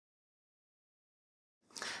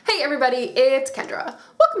Hey everybody, it's Kendra.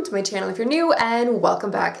 Welcome to my channel if you're new, and welcome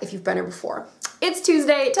back if you've been here before. It's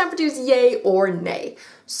Tuesday, time for TUESD-YAY or nay.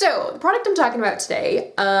 So, the product I'm talking about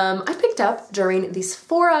today, I picked up during the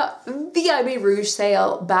Sephora VIB Rouge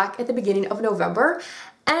sale back at the beginning of November,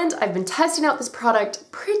 and I've been testing out this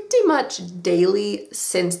product pretty much daily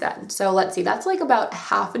since then. So let's see, that's like about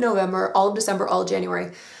half of November, all of December, all of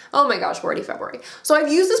January. Oh my gosh, we're already February. So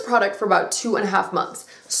I've used this product for about 2.5 months.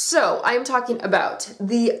 So I'm talking about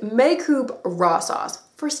the Coop Raw Sauce.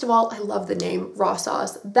 First of all, I love the name Raw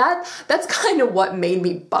Sauce. That's kind of what made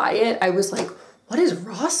me buy it. I was like, what is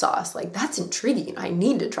raw sauce? Like, that's intriguing. I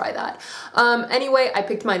need to try that. Anyway, I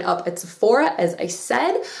picked mine up at Sephora, as I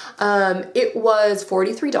said. It was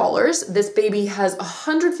 $43. This baby has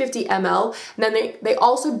 150 ml. And then they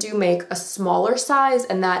also do make a smaller size,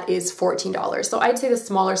 and that is $14. So I'd say the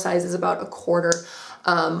smaller size is about a quarter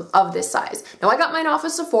of this size. Now I got mine off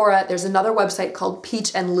of Sephora. There's another website called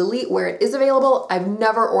Peach and Lily where it is available. I've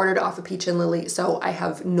never ordered off of Peach and Lily, so I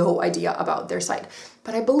have no idea about their site.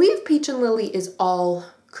 But I believe Peach and Lily is all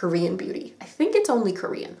Korean beauty. I think it's only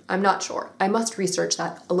Korean. I'm not sure. I must research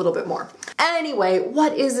that a little bit more. Anyway,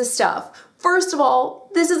 what is this stuff? First of all,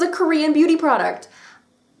 this is a Korean beauty product.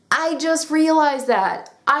 I just realized that.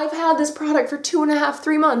 I've had this product for 2.5,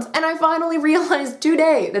 3 months, and I finally realized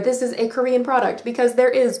today that this is a Korean product because there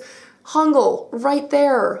is Hangul right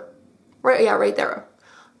there. Right there.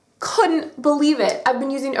 Couldn't believe it. I've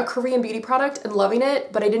been using a Korean beauty product and loving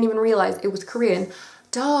it, but I didn't even realize it was Korean.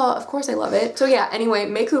 Duh, of course I love it. So yeah,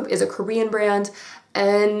 anyway, Coop is a Korean brand,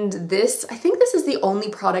 and I think this is the only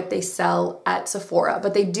product they sell at Sephora,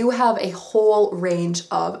 but they do have a whole range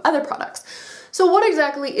of other products. So what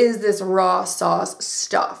exactly is this raw sauce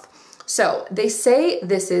stuff? So they say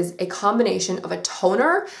this is a combination of a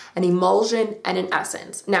toner, an emulsion, and an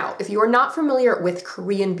essence. Now, if you are not familiar with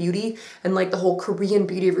Korean beauty and like the whole Korean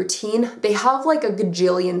beauty routine, they have like a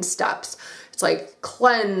gajillion steps. It's like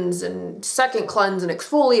cleanse and second cleanse and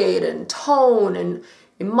exfoliate and tone and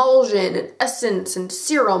emulsion and essence and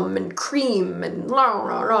serum and cream and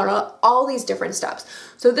all these different steps.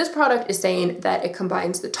 So this product is saying that it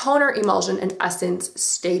combines the toner, emulsion, and essence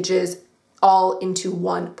stages all into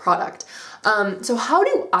one product. So how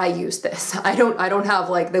do I use this? I don't have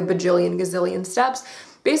like the bajillion gazillion steps.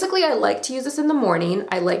 Basically, I like to use this in the morning.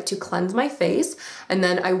 I like to cleanse my face, and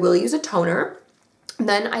then I will use a toner.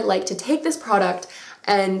 Then I like to take this product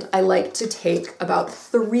and I like to take about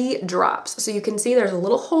 3 drops. So you can see there's a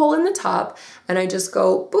little hole in the top, and I just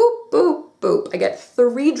go boop, boop, boop. I get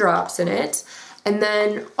 3 drops in it, and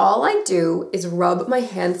then all I do is rub my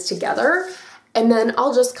hands together, and then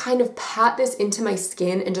I'll just kind of pat this into my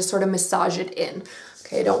skin and just sort of massage it in.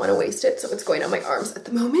 Okay, I don't want to waste it, so it's going on my arms at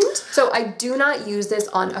the moment. So I do not use this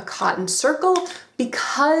on a cotton circle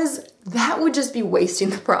because that would just be wasting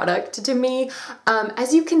the product to me.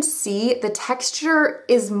 As you can see, the texture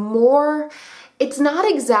is more, it's not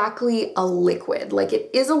exactly a liquid. Like, it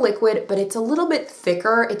is a liquid, but it's a little bit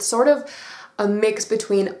thicker. It's sort of a mix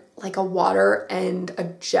between like a water and a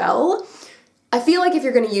gel. I feel like if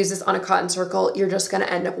you're gonna use this on a cotton circle, you're just gonna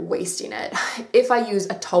end up wasting it. If I use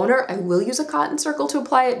a toner, I will use a cotton circle to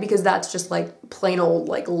apply it because that's just like plain old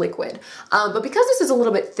like liquid. But because this is a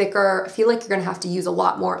little bit thicker, I feel like you're gonna have to use a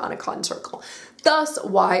lot more on a cotton circle. Thus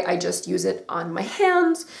why I just use it on my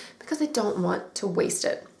hands, because I don't want to waste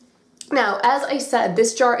it. Now, as I said,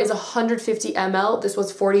 this jar is 150 ml. This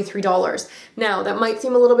was $43. Now, that might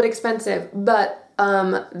seem a little bit expensive, but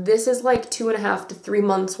this is like 2.5 to 3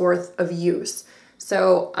 months worth of use.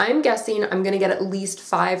 So I'm guessing I'm gonna get at least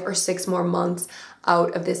 5 or 6 more months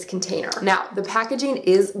out of this container. Now, the packaging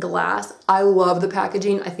is glass. I love the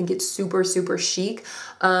packaging. I think it's super, super chic.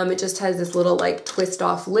 It just has this little like twist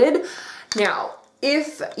off lid. Now,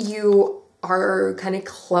 if you are kind of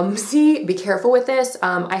clumsy, be careful with this.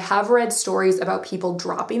 I have read stories about people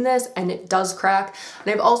dropping this and it does crack.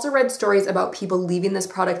 And I've also read stories about people leaving this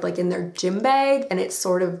product like in their gym bag and it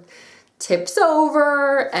sort of tips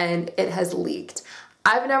over and it has leaked.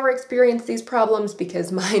 I've never experienced these problems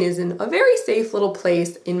because mine is in a very safe little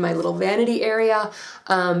place in my little vanity area.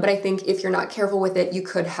 But I think if you're not careful with it, you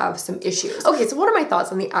could have some issues. Okay, so what are my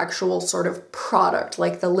thoughts on the actual sort of product,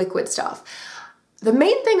 like the liquid stuff? The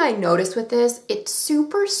main thing I noticed with this, it's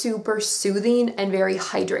super, super soothing and very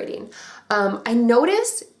hydrating. I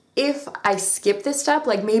notice if I skip this step,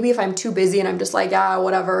 like maybe if I'm too busy and I'm just like,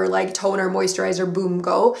 whatever, like toner, moisturizer, boom,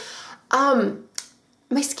 go,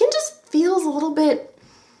 my skin just feels a little bit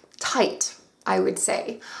tight. I would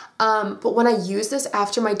say. But when I use this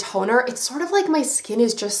after my toner, it's sort of like my skin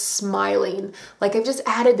is just smiling. Like I've just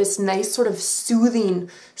added this nice sort of soothing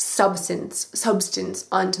substance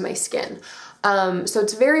onto my skin. So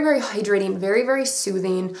it's very, very hydrating, very, very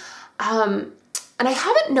soothing. And I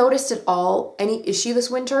haven't noticed at all any issue this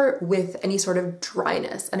winter with any sort of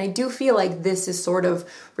dryness. And I do feel like this is sort of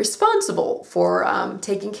responsible for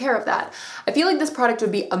taking care of that. I feel like this product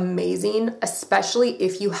would be amazing, especially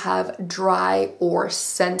if you have dry or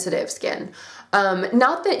sensitive skin.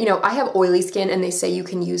 Not that, you know, I have oily skin and they say you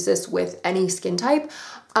can use this with any skin type.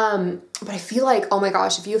 But I feel like, oh my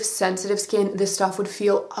gosh, if you have sensitive skin, this stuff would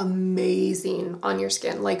feel amazing on your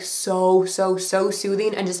skin. Like so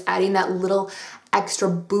soothing, and just adding that little extra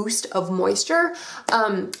boost of moisture.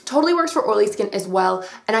 Totally works for oily skin as well.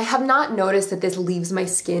 And I have not noticed that this leaves my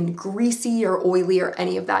skin greasy or oily or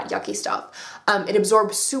any of that yucky stuff. It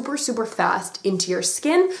absorbs super fast into your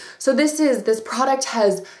skin. So this product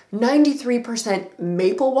has 93%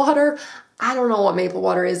 maple water. I don't know what maple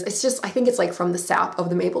water is. It's just, I think it's like from the sap of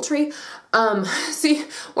the maple tree. See,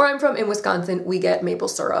 where I'm from in Wisconsin, we get maple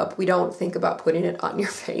syrup. We don't think about putting it on your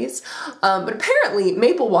face. But apparently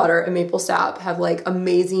maple water and maple sap have like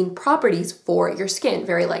amazing properties for your skin.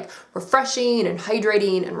 Very like refreshing and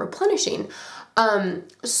hydrating and replenishing.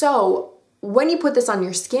 So when you put this on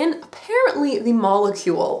your skin, apparently the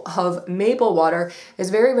molecule of maple water is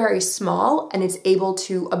very small, and it's able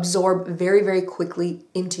to absorb very quickly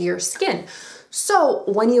into your skin. So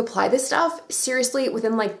when you apply this stuff, seriously,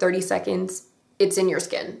 within like 30 seconds, it's in your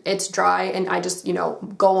skin. It's dry, and I just, you know,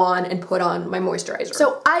 go on and put on my moisturizer.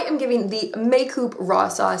 So I am giving the Coop Raw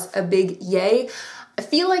Sauce a big yay. I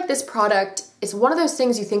feel like this product is one of those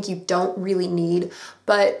things you think you don't really need,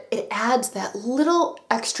 but it adds that little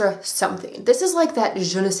extra something. This is like that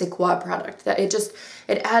je ne sais quoi product, that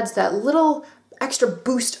it adds that little extra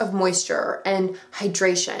boost of moisture and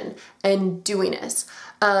hydration and dewiness.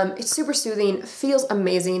 It's super soothing, feels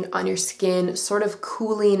amazing on your skin, sort of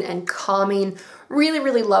cooling and calming,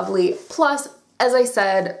 really lovely. Plus, as I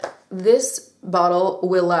said, this bottle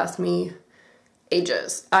will last me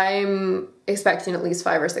ages. I'm expecting at least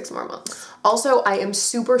 5 or 6 more months. Also, I am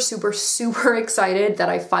super excited that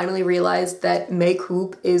I finally realized that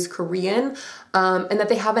Coop is Korean, and that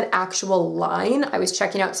they have an actual line. I was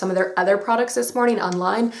checking out some of their other products this morning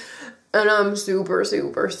online, and I'm super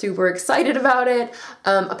excited about it.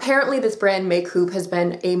 Apparently this brand Coop has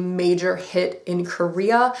been a major hit in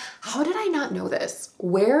Korea. How did I not know this?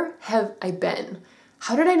 Where have I been?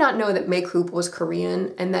 How did I not know that Coop was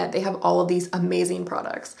Korean and that they have all of these amazing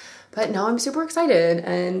products? But now I'm super excited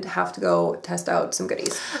and have to go test out some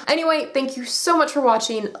goodies. Anyway, thank you so much for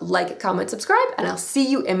watching. Like, comment, subscribe, and I'll see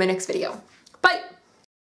you in my next video. Bye!